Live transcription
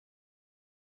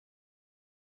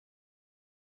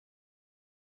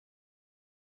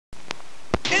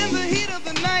heat of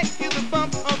the night, hear the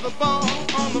bump of the ball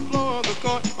on the floor of the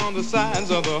court, on the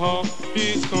sides of the hall.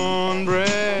 He's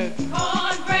cornbread.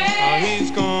 Cornbread.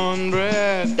 He's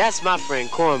cornbread. That's my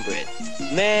friend Cornbread.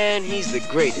 Man, he's the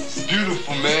greatest.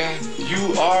 Beautiful, man.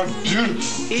 You are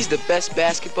beautiful. He's the best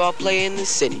basketball player in the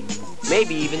city,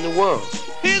 maybe even the world.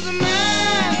 He's a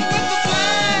man with a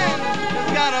plan.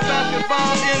 He's got a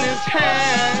basketball in his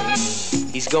hand.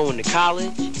 He's going to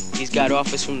college. He's got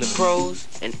offers from the pros,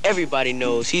 and everybody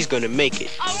knows he's gonna make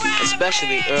it.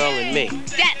 Especially Earl and Me.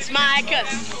 That's my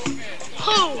cousin.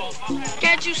 Who?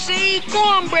 Can't you see?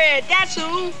 Cornbread, that's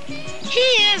who. He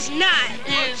is not,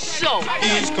 is so.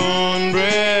 He's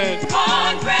cornbread.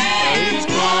 Cornbread. He's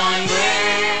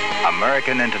cornbread.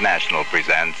 American International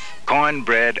presents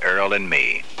Cornbread, Earl and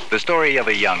Me. The story of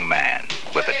a young man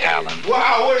with a talent.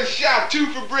 Wow, what a shot. 2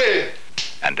 for bread.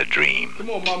 And a dream.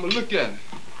 Come on, mama, look at it.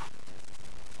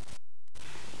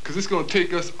 Cause it's gonna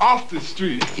take us off the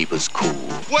street. He was cool.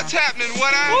 What's happening,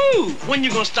 what I? Woo! When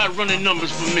you gonna start running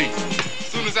numbers for me? As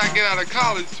soon as I get out of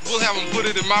college, we'll have them put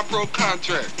it in my pro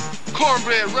contract.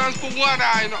 Cornbread runs for 1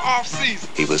 hour in the off season.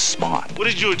 He was smart. What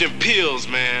did you with them pills,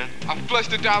 man? I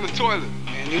flushed it down the toilet.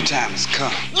 Man, your time has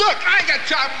come. Look, I ain't got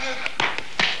time for this.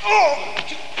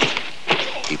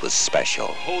 Oh! He was special.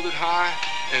 Hold it high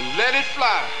and let it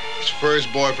fly. He's the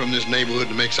first boy from this neighborhood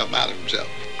to make something out of himself.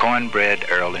 Cornbread,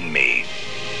 Earl and Me.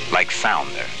 Like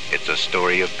Sounder, it's a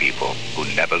story of people who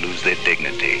never lose their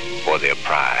dignity or their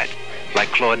pride. Like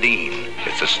Claudine,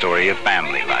 it's a story of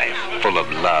family life, full of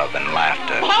love and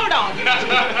laughter. Hold on.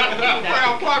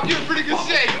 Well, Pop, you're in pretty good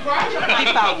shape. He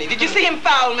fouled me. Did you see him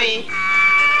foul me?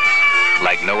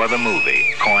 Like no other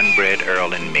movie, Cornbread,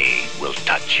 Earl and Me will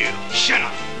touch you. Shut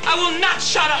up! I will not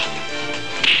shut up!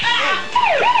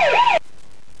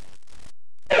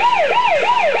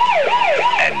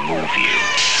 And move you.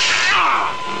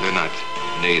 They're not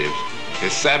natives. They're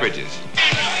savages.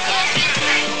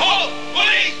 Oh,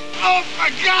 please! Oh, my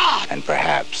God! And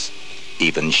perhaps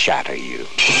even shatter you.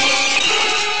 Come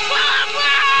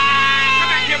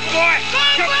back here, boy!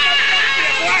 Come back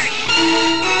here,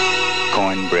 boy!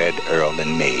 Cornbread, Earl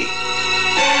and Me.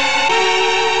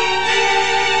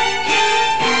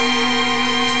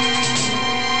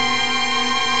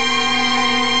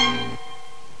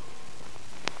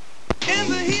 In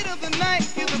the heat of the night,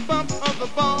 hear the bump of the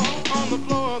ball on the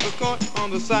floor of the court, on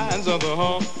the sides of the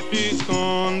hall. He's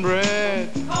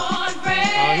cornbread.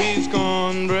 Cornbread. He's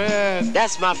cornbread.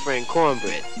 That's my friend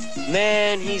Cornbread.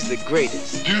 Man, he's the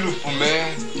greatest. Beautiful,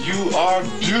 man. You are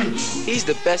beautiful. He's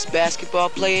the best basketball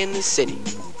player in the city,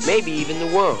 maybe even the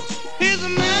world. He's a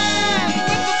man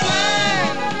with a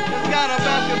plan. He's got a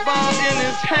basketball in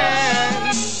his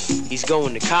hand. He's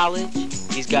going to college.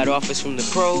 He's got offers from the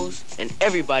pros, and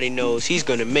everybody knows he's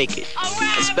gonna make it.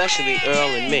 Especially Earl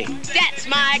and Me. That's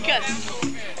my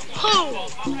cousin. Who?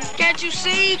 Can't you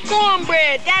see?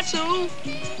 Cornbread, that's who.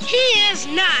 He is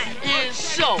not, is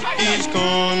so. He's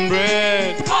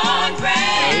cornbread.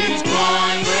 Cornbread. He's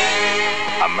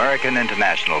cornbread. American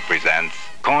International presents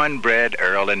Cornbread,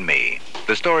 Earl and Me.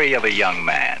 The story of a young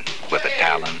man with a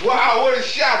talent. Wow, what a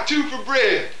shot. 2 for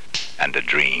bread. And a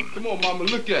dream. Come on, mama,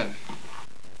 look at it.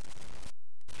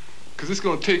 Cause it's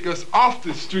gonna take us off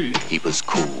the street. He was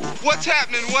cool. What's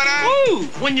happening, what I? Woo!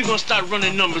 When you gonna start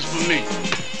running numbers for me?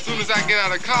 As soon as I get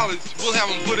out of college, we'll have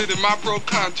them put it in my pro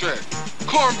contract.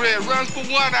 Cornbread runs for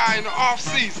 1 hour in the off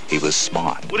season. He was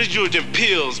smart. What did you with them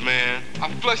pills, man? I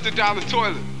flushed it down the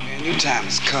toilet. Man, your time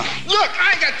has come. Look,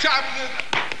 I ain't got time for this.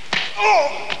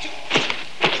 Oh!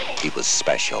 He was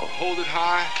special. Hold it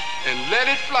high and let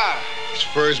it fly. He's the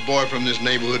first boy from this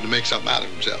neighborhood to make something out of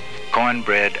himself.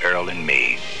 Cornbread, Earl and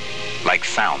Me. Like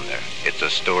Sounder, it's a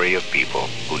story of people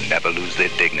who never lose their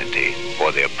dignity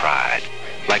or their pride.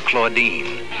 Like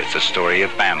Claudine, it's a story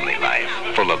of family life,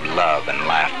 full of love and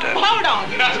laughter. Hold on.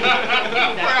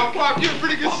 Well, Pop, you're in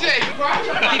pretty good shape.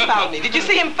 He fouled me. Did you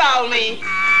see him foul me?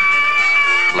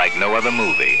 Like no other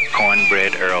movie,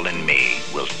 Cornbread, Earl and Me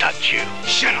will touch you.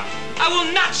 Shut up! I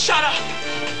will not shut up!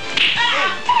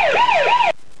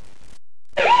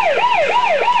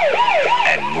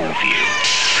 And move you.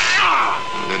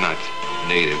 They're not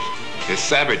natives. They're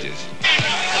savages.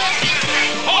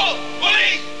 Oh,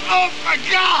 please! Oh, my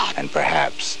God! And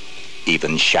perhaps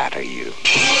even shatter you.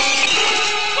 Come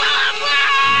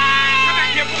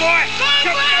back here, boy!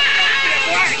 Come back here,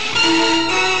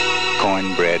 boy!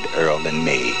 Cornbread, Earl and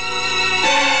Me.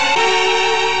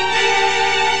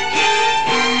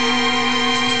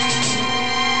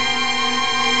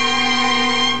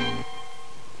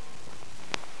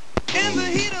 In the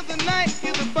heat of the night,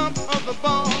 hear the bump of the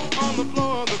ball on the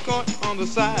floor of the court, on the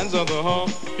sides of the hall.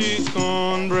 He's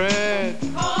cornbread.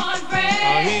 Cornbread.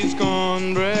 He's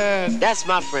cornbread. That's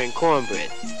my friend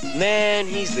Cornbread. Man,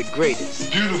 he's the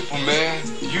greatest. Beautiful, man.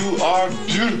 You are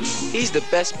beautiful. He's the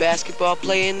best basketball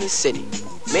player in the city,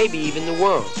 maybe even the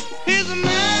world. He's a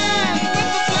man with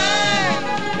a plan.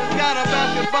 He's got a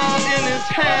basketball in his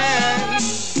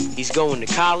hand. He's going to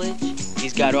college,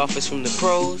 he's got offers from the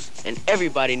pros, and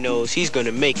everybody knows he's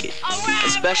gonna make it,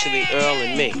 especially Earl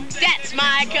and Me. That's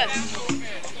my cousin.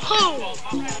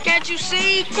 Who? Can't you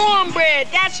see? Cornbread,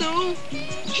 that's who.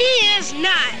 He is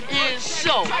not. Is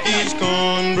so. He's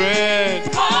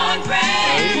cornbread.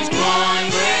 Cornbread. He's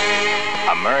cornbread.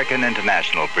 American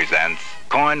International presents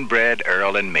Cornbread,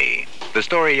 Earl and Me, the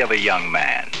story of a young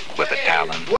man with a talent